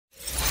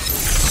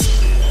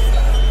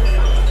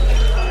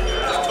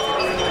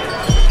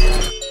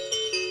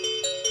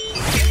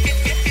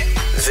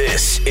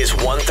is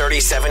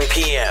 1:37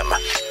 p.m.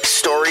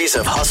 Stories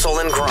of hustle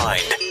and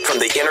grind from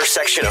the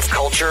intersection of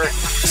culture,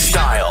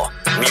 style,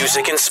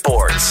 music, and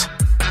sports.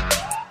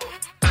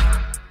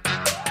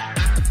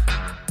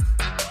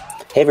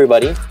 Hey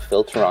everybody,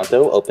 Phil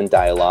Toronto, Open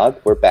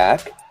Dialogue. We're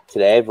back.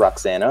 Today I have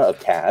Roxana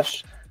of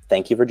Tash.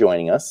 Thank you for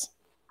joining us.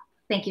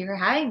 Thank you for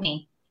having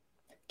me.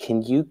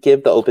 Can you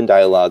give the Open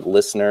Dialogue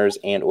listeners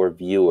and or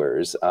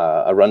viewers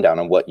a rundown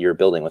on what you're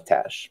building with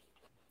Tash?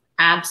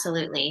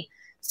 Absolutely.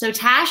 So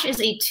Tash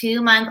is a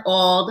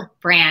 2-month-old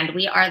brand.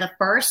 We are the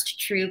first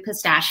true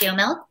pistachio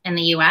milk in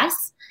the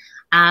U.S.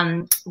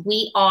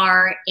 We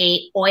are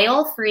a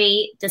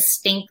oil-free,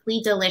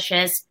 distinctly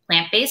delicious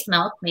plant-based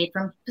milk made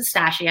from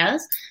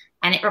pistachios,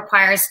 and it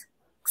requires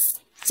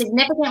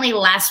significantly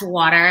less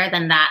water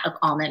than that of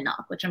almond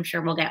milk, which I'm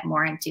sure we'll get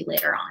more into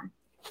later on.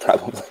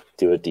 Probably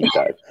do a deep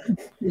dive.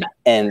 Yeah.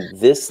 And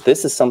this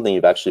is something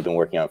you've actually been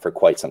working on for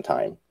quite some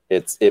time.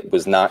 It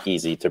was not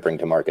easy to bring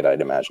to market,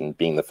 I'd imagine,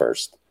 being the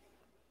first.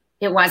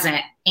 It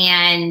wasn't.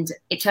 And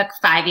it took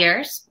 5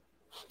 years.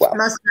 Wow.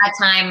 Most of that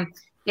time,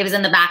 it was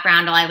in the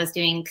background while I was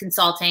doing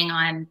consulting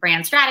on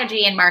brand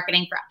strategy and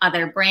marketing for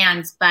other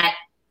brands. But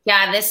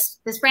yeah, this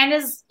brand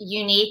is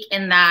unique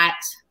in that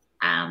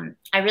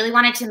I really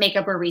wanted to make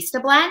a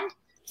barista blend.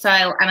 So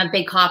I'm a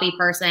big coffee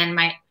person.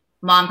 My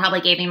mom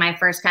probably gave me my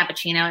first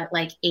cappuccino at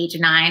like age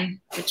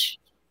 9, which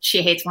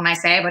she hates when I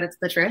say, but it's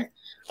the truth.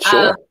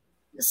 Sure.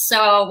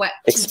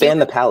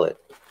 Expand the palate.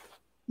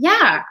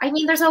 Yeah. I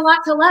mean, there's a lot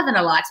to love in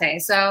a latte,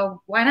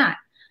 so why not?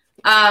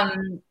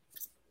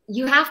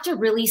 You have to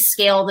really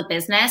scale the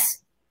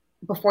business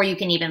before you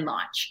can even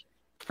launch.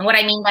 And what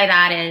I mean by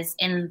that is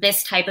in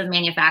this type of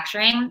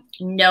manufacturing,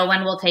 no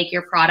one will take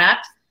your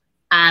product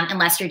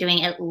unless you're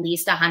doing at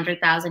least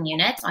 100,000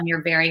 units on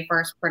your very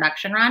first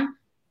production run.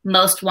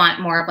 Most want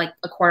more of like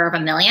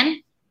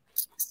 250,000.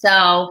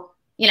 So,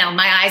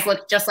 my eyes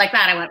looked just like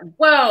that. I went,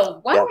 whoa,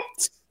 what? Yeah,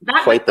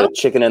 that's quite the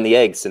chicken and the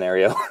egg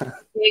scenario.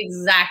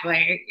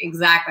 Exactly.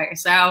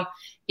 So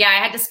yeah,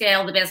 I had to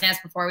scale the business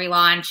before we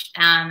launched.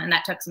 And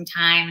that took some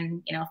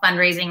time and,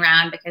 fundraising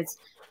round because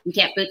you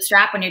can't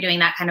bootstrap when you're doing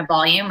that kind of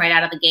volume right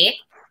out of the gate.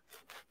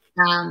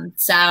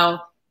 So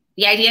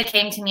the idea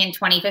came to me in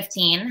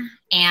 2015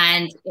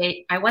 and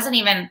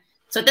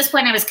so at this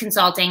point I was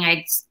consulting.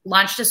 I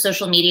launched a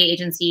social media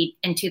agency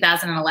in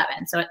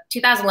 2011. So in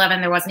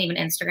 2011, there wasn't even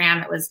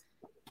Instagram.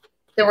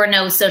 There were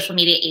no social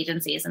media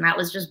agencies. And that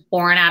was just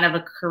born out of a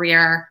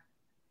career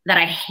that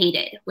I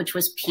hated, which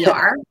was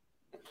PR.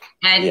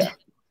 And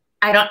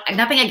yeah.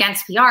 Nothing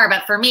against PR,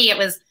 but for me, I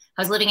was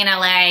living in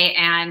LA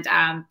and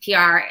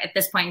PR at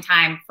this point in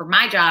time for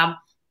my job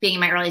being in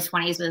my early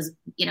 20s was,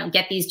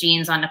 get these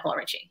jeans on Nicole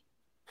Richie.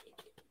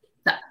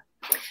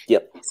 So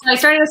I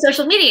started a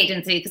social media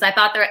agency because I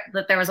thought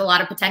that there was a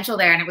lot of potential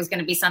there and it was going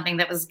to be something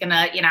that was going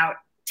to,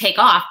 take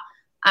off.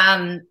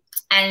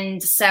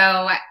 And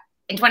so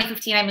in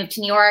 2015, I moved to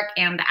New York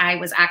and I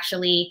was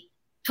actually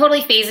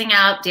totally phasing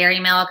out dairy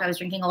milk. I was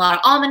drinking a lot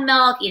of almond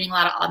milk, eating a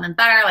lot of almond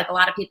butter, like a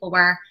lot of people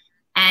were.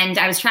 And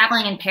I was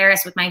traveling in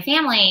Paris with my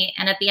family.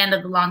 And at the end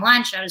of the long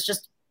lunch, I was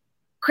just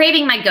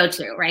craving my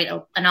go-to, right?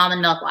 An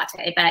almond milk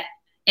latte. But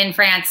in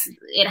France,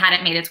 it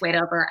hadn't made its way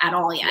over at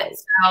all yet. Right.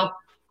 So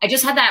I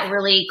just had that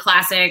really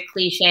classic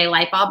cliche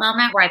light bulb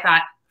moment where I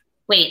thought,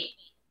 wait,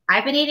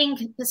 I've been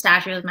eating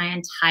pistachios my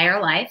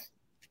entire life.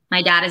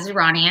 My dad is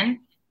Iranian.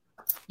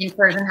 In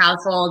Persian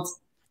households,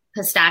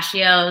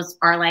 pistachios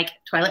are like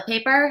toilet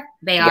paper.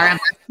 They are a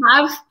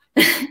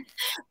must-have.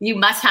 You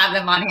must have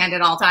them on hand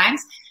at all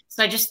times.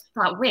 So I just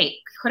thought, wait,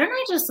 couldn't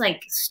I just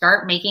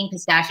start making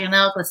pistachio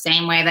milk the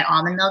same way that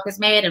almond milk is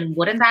made? And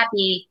wouldn't that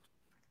be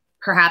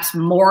perhaps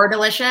more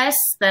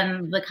delicious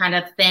than the kind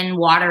of thin,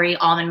 watery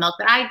almond milk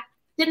that I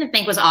didn't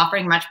think was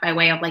offering much by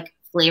way of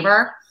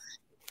flavor?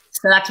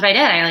 So that's what I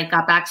did. I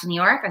got back to New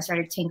York. I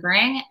started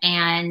tinkering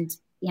and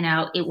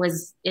it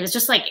was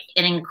just an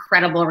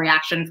incredible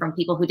reaction from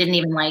people who didn't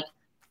even like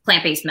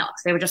plant-based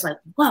milks. They were just like,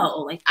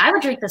 whoa, I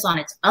would drink this on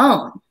its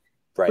own,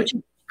 right? Which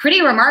is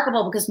pretty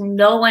remarkable because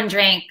no one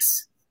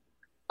drinks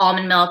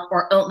almond milk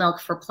or oat milk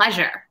for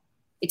pleasure.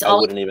 I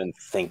wouldn't even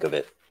think of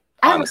it,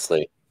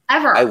 honestly.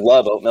 Ever. I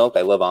love oat milk.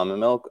 I love almond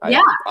milk. Yeah.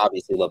 I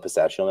obviously love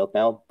pistachio milk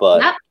now,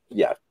 but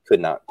yep.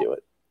 Could not do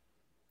it.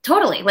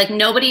 Totally.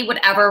 Nobody would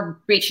ever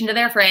reach into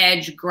their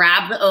fridge,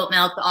 grab the oat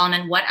milk, the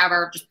almond,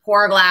 whatever, just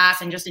pour a glass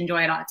and just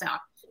enjoy it on its own.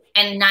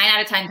 And 9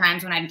 out of 10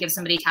 times when I'd give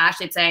somebody Tash,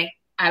 they'd say,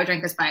 I would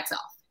drink this by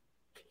itself.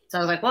 So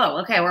I was like, whoa,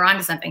 okay, we're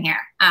onto something here.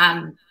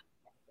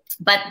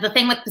 But the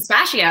thing with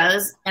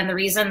pistachios and the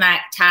reason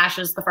that Tash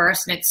is the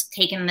first and it's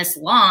taken this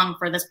long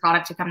for this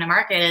product to come to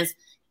market is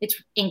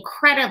it's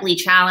incredibly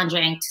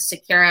challenging to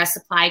secure a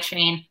supply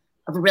chain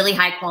of really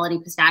high quality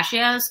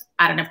pistachios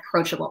at an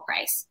approachable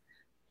price.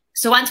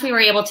 So once we were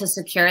able to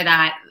secure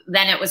that,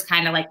 then it was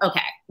kind of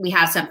okay, we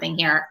have something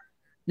here.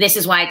 This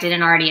is why it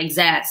didn't already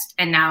exist.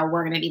 And now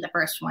we're going to be the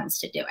first ones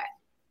to do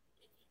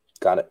it.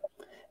 Got it.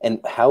 And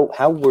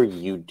how were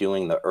you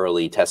doing the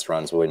early test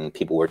runs when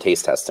people were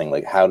taste testing?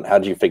 How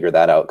did you figure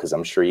that out? Because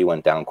I'm sure you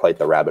went down quite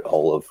the rabbit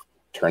hole of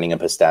turning a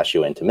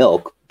pistachio into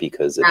milk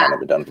because it hadn't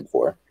been done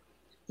before?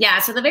 Yeah.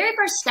 So the very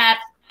first step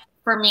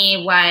for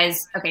me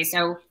was, okay,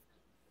 so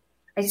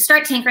I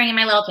start tinkering in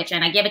my little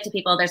kitchen. I give it to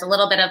people. There's a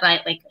little bit of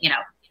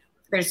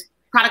there's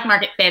product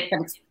market fit, but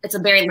it's a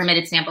very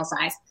limited sample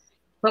size.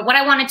 But what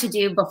I wanted to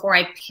do before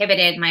I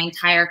pivoted my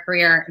entire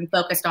career and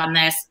focused on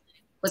this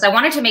was I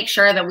wanted to make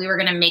sure that we were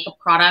going to make a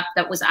product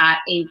that was at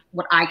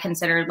what I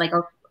considered like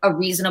a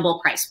reasonable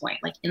price point,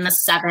 like in the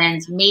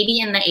 7s, maybe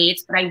in the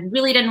 8s, but I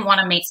really didn't want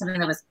to make something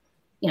that was,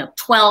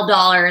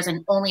 $12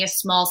 and only a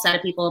small set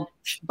of people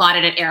bought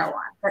it at Erewhon.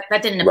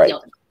 That didn't appeal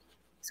to me.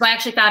 So I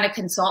actually found a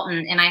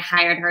consultant and I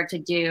hired her to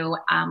do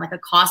like a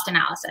cost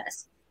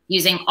analysis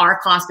using our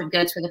cost of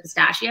goods for the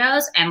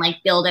pistachios and like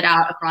build it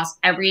out across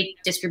every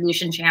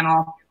distribution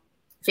channel,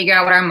 figure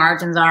out what our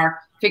margins are,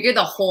 figure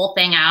the whole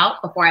thing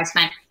out before I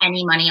spent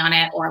any money on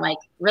it or like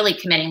really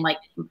committing like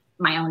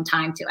my own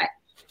time to it.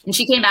 And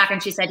she came back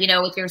and she said,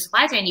 with your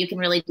supply chain, you can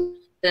really do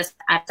this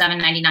at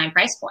 $7.99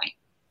 price point.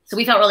 So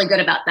we felt really good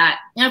about that.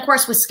 And of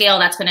course, with scale,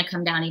 that's going to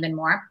come down even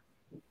more.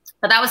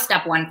 But that was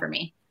step one for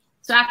me.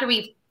 So after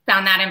we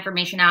found that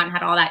information out and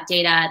had all that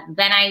data,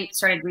 then I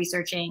started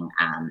researching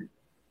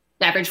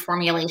beverage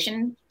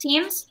formulation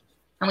teams.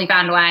 And we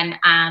found one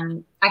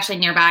actually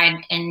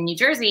nearby in New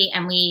Jersey,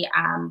 and we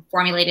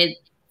formulated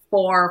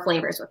 4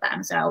 flavors with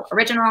them. So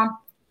original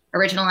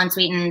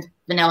unsweetened,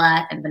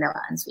 vanilla, and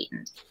vanilla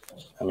unsweetened.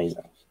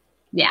 Amazing.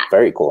 Yeah.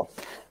 Very cool.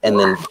 And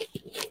then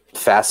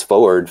fast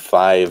forward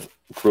 5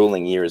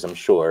 grueling years, I'm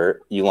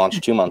sure. You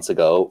launched 2 months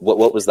ago.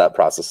 What was that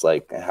process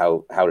like?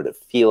 How did it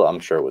feel? I'm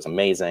sure it was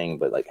amazing,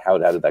 but like how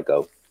did that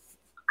go?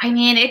 I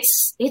mean,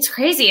 it's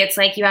crazy. It's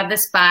like you have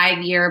this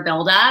 5-year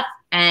buildup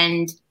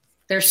and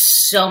there's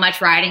so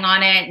much riding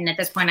on it. And at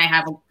this point I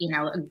have,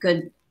 a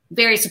good,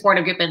 very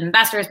supportive group of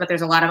investors, but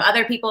there's a lot of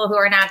other people who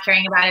are now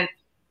caring about it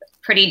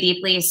pretty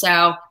deeply.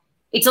 So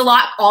it's a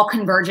lot all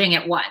converging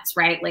at once,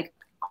 right? Like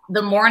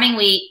the morning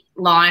we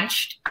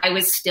launched, I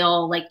was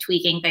still like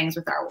tweaking things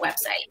with our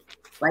website.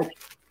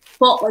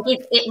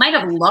 It might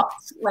have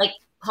looked like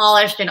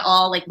polished and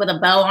all like with a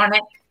bow on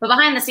it, but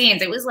behind the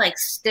scenes, it was like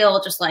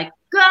still just like,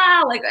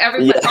 like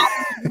everybody,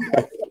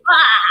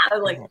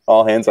 like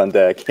all hands on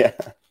deck. Yeah.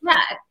 Yeah.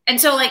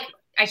 And so like,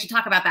 I should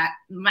talk about that.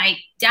 My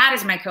dad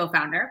is my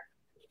co-founder.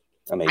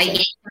 Amazing. I yanked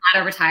him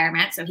out of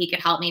retirement so he could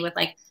help me with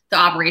like the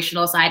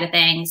operational side of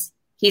things.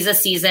 He's a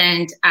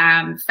seasoned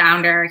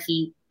founder.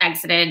 He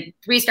exited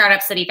 3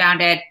 startups that he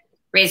founded,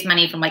 raised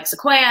money from like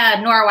Sequoia,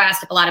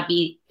 Norwest, a lot of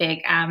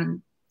big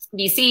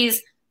VCs.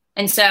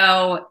 And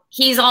so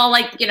he's all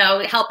like,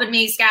 helping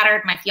me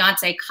scattered. My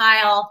fiance,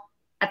 Kyle,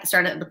 at the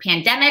start of the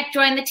pandemic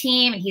joined the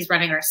team and he's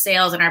running our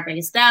sales and our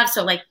base dev.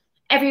 So like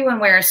everyone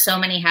wears so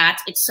many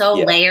hats. It's so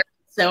layered.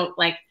 So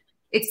like,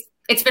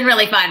 it's been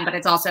really fun, but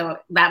it's also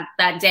that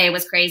day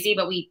was crazy,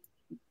 but we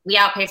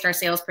outpaced our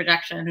sales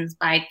projections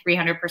by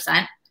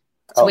 300%.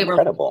 So we were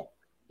incredible.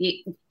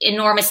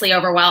 Enormously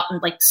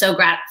overwhelmed, like so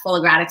full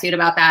of gratitude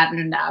about that.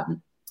 And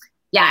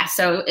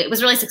so it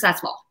was really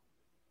successful.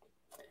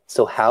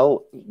 So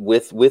how,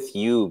 with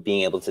you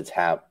being able to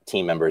tap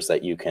team members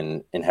that you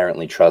can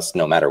inherently trust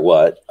no matter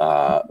what,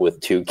 with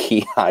 2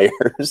 key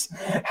hires,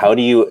 how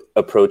do you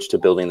approach to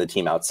building the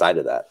team outside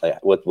of that? Like,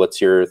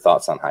 what's your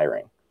thoughts on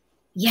hiring?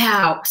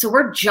 Yeah, so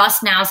we're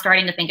just now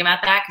starting to think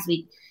about that because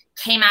we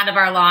came out of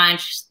our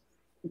launch,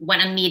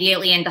 went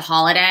immediately into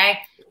holiday,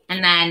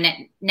 and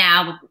then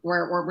now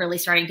we're really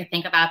starting to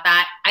think about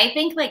that. I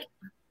think like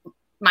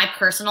my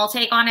personal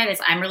take on it is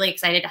I'm really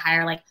excited to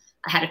hire like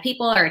a head of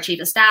people or a chief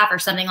of staff or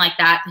something like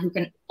that who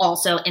can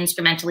also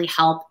instrumentally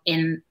help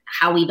in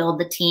how we build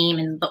the team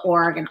and the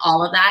org and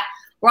all of that.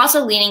 We're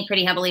also leaning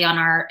pretty heavily on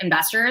our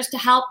investors to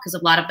help because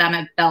a lot of them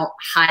have built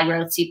high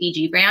growth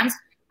CPG brands.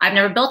 I've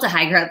never built a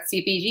high growth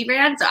CPG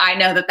brand, so I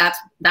know that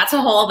that's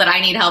a hole that I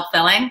need help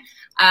filling.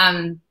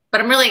 But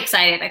I'm really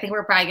excited. I think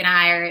we're probably going to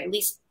hire at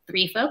least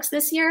 3 folks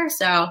this year.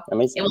 So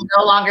Amazing. It will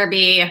no longer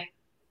be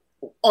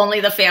only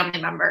the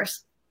family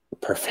members.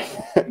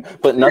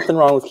 Perfect. But nothing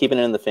wrong with keeping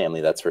it in the family.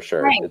 That's for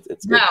sure. Right.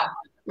 It's good.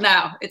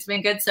 No, it's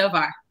been good so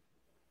far.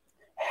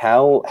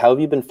 How have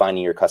you been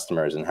finding your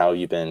customers and how have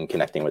you been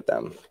connecting with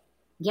them?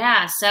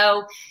 Yeah.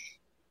 So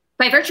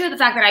by virtue of the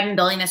fact that I've been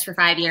building this for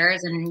 5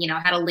 years and,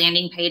 had a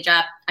landing page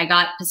up, I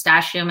got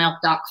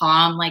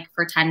pistachiomilk.com like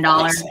for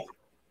 $10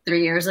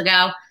 3 years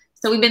ago.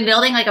 So we've been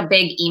building like a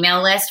big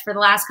email list for the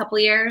last couple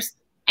of years.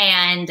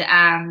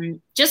 And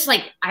just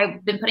like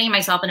I've been putting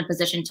myself in a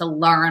position to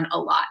learn a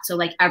lot. So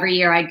like every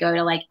year I'd go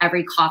to like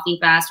every coffee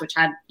fest, which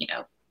had,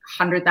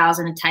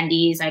 100,000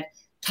 attendees. I'd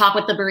talk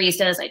with the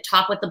baristas. I'd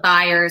talk with the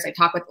buyers. I'd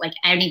talk with like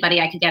anybody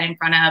I could get in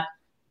front of,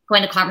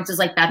 going to conferences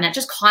like BevNet,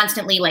 just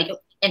constantly like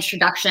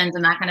introductions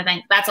and that kind of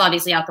thing. That's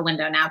obviously out the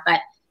window now, but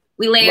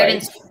we layered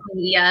in social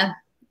media,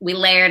 we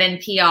layered in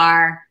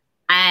PR,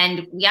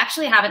 and we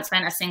actually haven't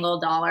spent a single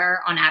dollar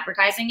on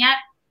advertising yet.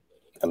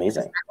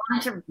 Amazing. I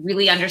wanted to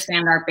really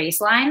understand our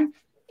baseline,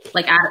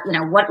 like,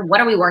 what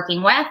are we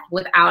working with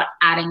without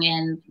adding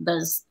in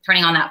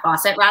turning on that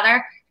faucet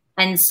rather.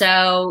 And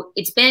so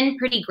it's been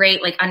pretty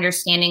great, like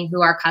understanding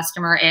who our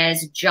customer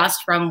is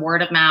just from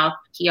word of mouth,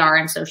 PR,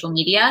 and social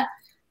media.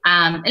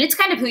 And it's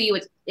kind of who you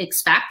would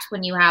expect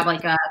when you have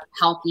like a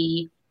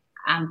healthy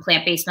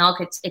plant-based milk.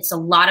 It's a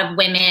lot of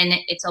women.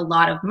 It's a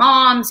lot of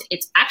moms.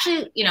 It's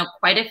actually,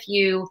 quite a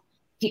few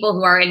people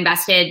who are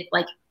invested,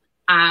 like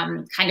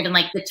kind of in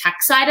like the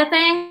tech side of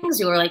things,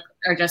 who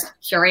are just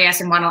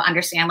curious and want to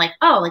understand like,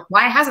 oh, like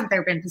why hasn't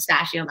there been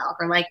pistachio milk,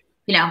 or like,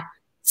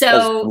 so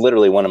that was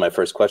literally one of my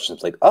first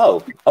questions. Like,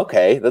 oh,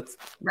 okay, that's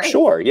right.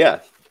 Sure.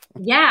 Yeah.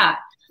 Yeah.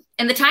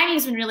 And the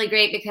timing's been really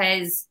great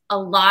because a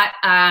lot,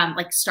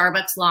 like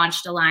Starbucks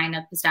launched a line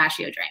of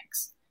pistachio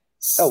drinks.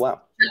 Oh,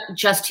 wow.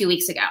 Just 2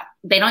 weeks ago.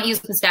 They don't use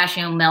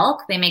pistachio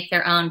milk. They make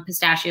their own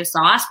pistachio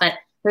sauce, but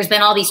there's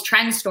been all these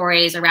trend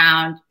stories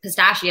around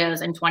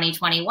pistachios in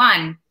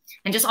 2021.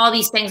 And just all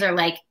these things are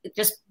like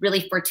just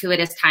really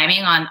fortuitous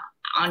timing on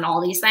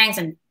all these things.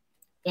 And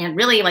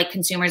really like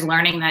consumers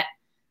learning that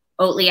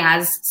Oatly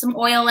has some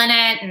oil in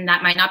it and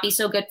that might not be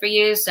so good for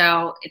you.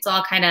 So it's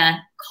all kind of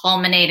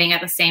culminating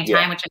at the same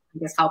time, which I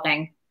think is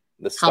helping.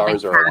 The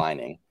stars are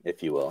aligning,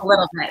 if you will. A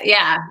little bit.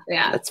 Yeah.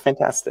 Yeah. That's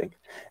fantastic.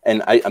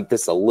 And I'm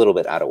this is a little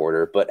bit out of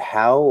order, but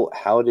how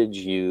did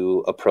you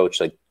approach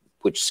like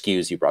which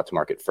SKUs you brought to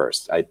market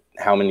first?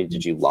 How many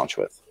did you launch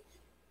with?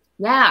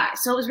 Yeah.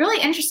 So it was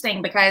really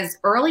interesting because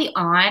early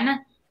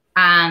on,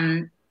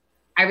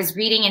 I was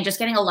reading and just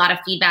getting a lot of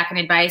feedback and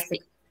advice that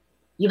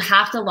you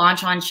have to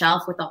launch on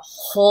shelf with a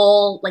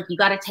whole, like you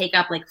got to take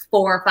up like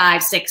 4,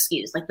 5, 6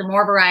 SKUs. Like the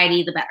more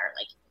variety, the better.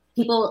 Like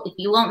people, if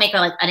you won't make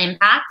an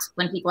impact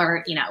when people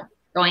are,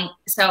 going.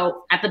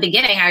 So at the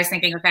beginning, I was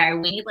thinking, okay,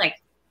 we need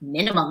like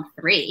minimum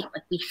 3.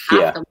 Like we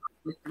have to launch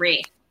with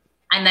 3.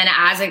 And then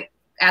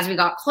as we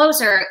got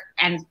closer,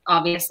 and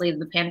obviously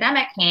the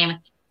pandemic came,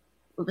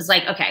 it was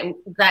like, okay,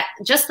 that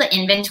just the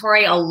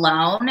inventory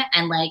alone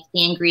and like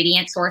the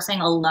ingredient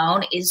sourcing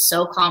alone is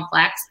so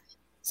complex.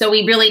 So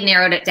we really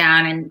narrowed it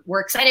down, and we're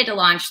excited to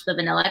launch the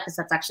vanilla because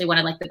that's actually one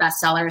of like the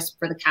best sellers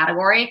for the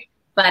category.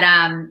 But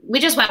we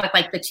just went with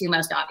like the 2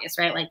 most obvious,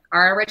 right? Like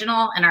our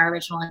original and our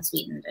original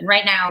unsweetened. And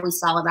right now we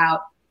sell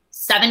about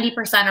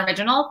 70%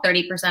 original,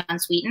 30%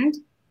 unsweetened.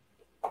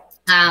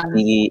 I'm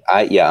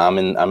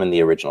in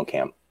the original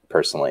camp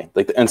personally.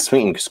 Like the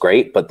unsweetened is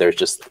great, but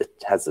it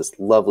has this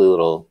lovely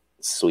little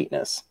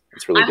sweetness.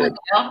 It's really good.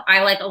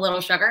 I like a little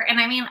sugar, and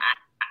I mean,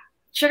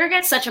 sugar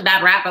gets such a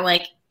bad rap, but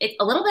like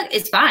a little bit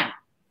is fine.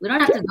 We don't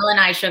have to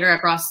villainize sugar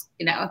across,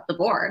 the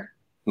board.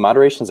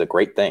 Moderation is a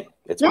great thing.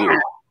 It's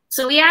weird.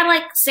 So we add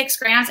like 6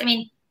 grams. I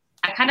mean,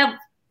 I kind of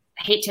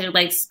hate to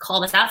like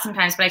call this out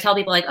sometimes, but I tell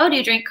people like, oh, do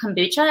you drink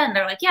kombucha? And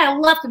they're like, yeah, I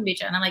love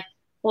kombucha. And I'm like,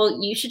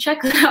 well, you should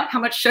check out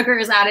how much sugar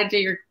is added to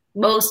your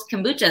most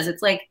kombuchas.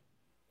 It's like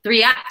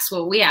 3x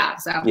what we have.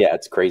 So yeah,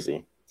 it's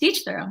crazy.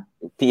 Teach their own.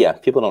 Yeah,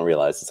 people don't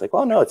realize it's like,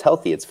 oh no, it's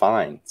healthy, it's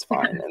fine,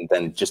 and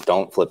then just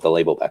don't flip the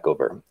label back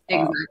over.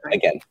 Exactly.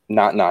 Again,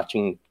 not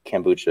notching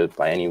kombucha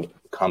by any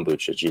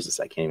kombucha. Jesus,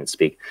 I can't even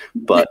speak,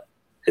 but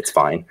it's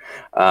fine.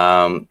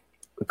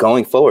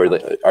 Going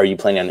forward, are you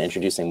planning on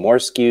introducing more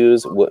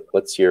SKUs?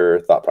 What's your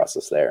thought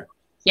process there?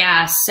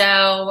 Yeah,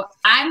 so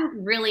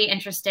I'm really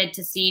interested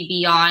to see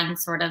beyond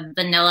sort of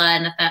vanilla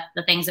and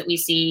the things that we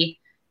see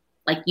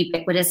like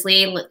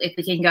ubiquitously, if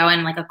we can go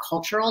in like a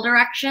cultural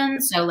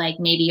direction. So like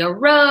maybe a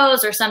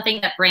rose or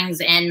something that brings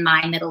in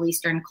my Middle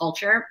Eastern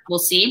culture. We'll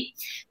see.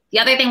 The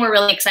other thing we're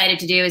really excited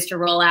to do is to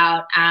roll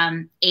out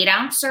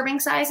 8-ounce serving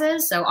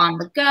sizes. So on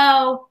the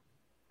go,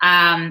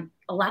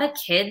 a lot of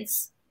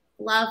kids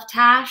love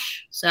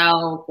Tash,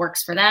 so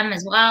works for them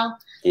as well.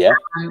 Yeah.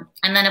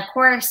 And then of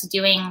course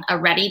doing a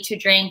ready to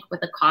drink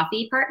with a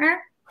coffee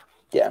partner.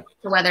 Yeah.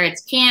 So whether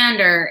it's canned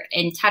or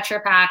in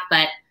Tetra Pak,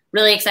 but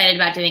really excited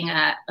about doing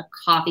a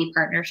coffee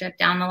partnership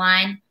down the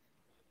line.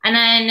 And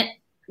then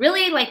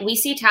really like we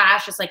see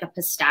Tash as like a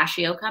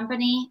pistachio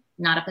company,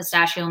 not a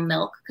pistachio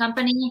milk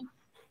company.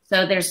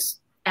 So there's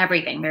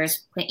everything.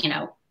 There's,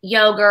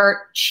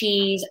 yogurt,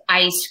 cheese,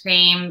 ice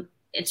cream.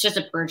 It's just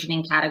a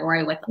burgeoning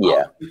category with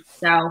all.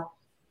 So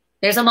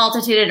there's a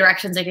multitude of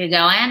directions it could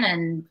go in,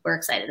 and we're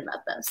excited about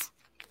this.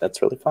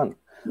 That's really fun.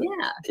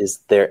 Yeah. Is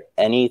there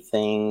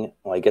anything,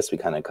 well, I guess we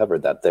kind of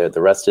covered that.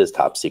 The rest is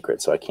top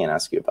secret, so I can't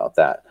ask you about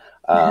that.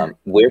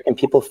 Where can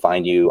people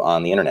find you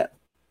on the internet?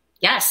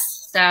 Yes.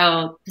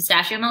 So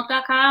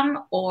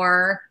pistachiomilk.com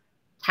or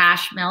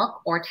Tash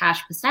Milk or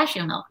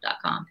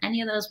tashpistachiomilk.com.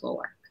 Any of those will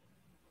work.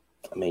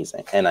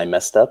 Amazing. And I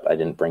messed up. I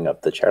didn't bring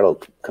up the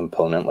charitable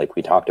component like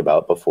we talked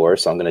about before,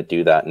 so I'm going to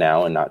do that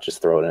now and not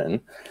just throw it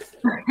in.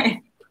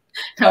 Okay.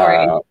 Don't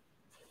worry.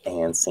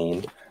 And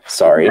scene.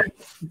 Sorry.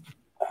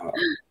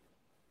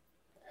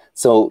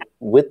 So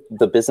with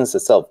the business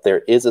itself, there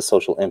is a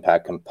social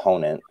impact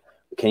component.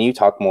 Can you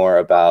talk more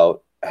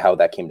about how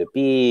that came to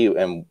be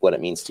and what it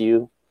means to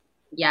you?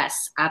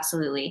 Yes,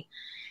 absolutely.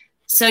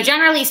 So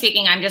generally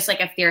speaking, I'm just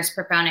like a fierce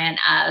proponent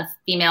of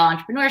female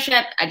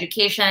entrepreneurship,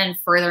 education,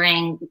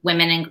 furthering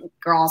women and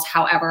girls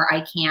however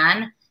I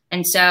can.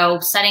 And so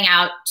setting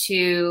out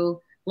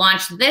to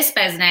launched this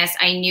business,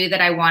 I knew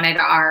that I wanted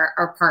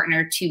our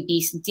partner to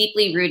be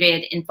deeply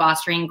rooted in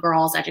fostering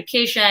girls'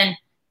 education,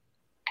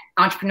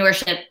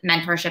 entrepreneurship,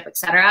 mentorship, et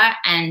cetera.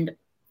 And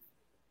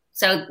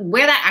so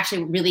where that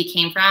actually really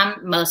came from,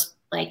 most,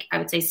 like, I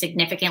would say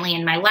significantly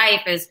in my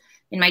life, is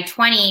in my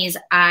 20s,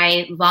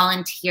 I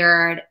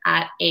volunteered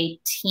at a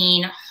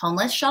teen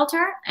homeless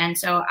shelter. And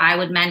so I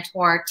would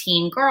mentor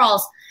teen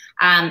girls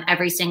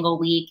every single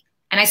week.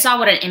 And I saw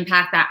what an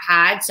impact that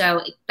had.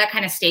 So that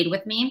kind of stayed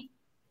with me.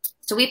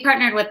 So we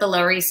partnered with the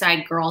Lower East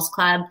Side Girls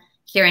Club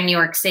here in New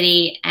York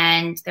City.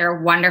 And they're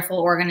a wonderful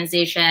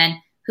organization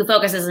who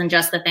focuses on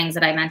just the things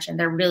that I mentioned.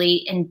 They're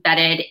really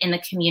embedded in the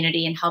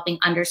community and helping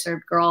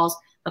underserved girls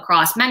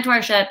across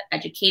mentorship,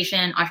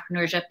 education,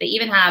 entrepreneurship. They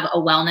even have a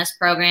wellness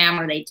program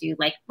where they do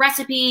like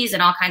recipes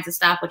and all kinds of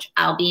stuff, which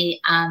I'll be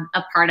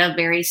a part of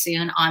very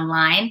soon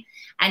online.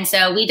 And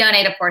so we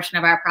donate a portion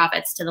of our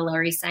profits to the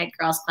Lower East Side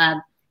Girls Club,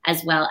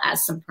 as well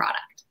as some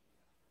product.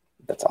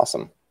 That's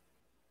awesome.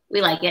 We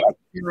like it.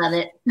 We love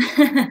it.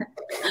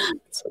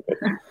 So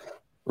good.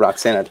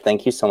 Roxana,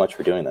 thank you so much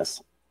for doing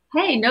this.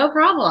 Hey, no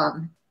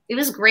problem. It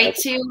was great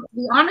to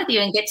be on with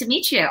you and get to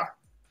meet you.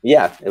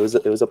 Yeah, it was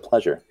a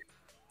pleasure.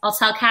 I'll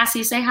tell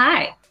Cassie, say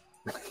hi.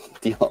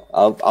 Deal.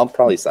 I'll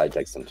probably side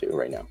text him too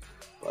right now.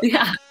 But.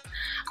 Yeah.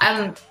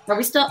 Are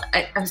we still?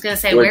 I was going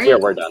to say,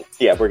 we're done.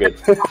 Yeah, we're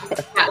good. Yeah.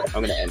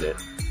 I'm going to end it.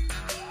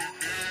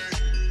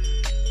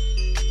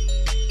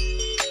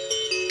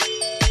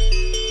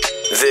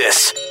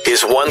 This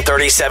is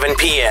 1:37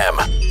 p.m.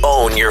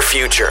 Own your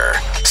future.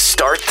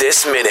 Start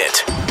this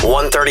minute.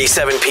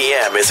 1:37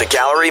 p.m. is a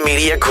Gallery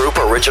Media Group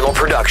original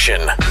production.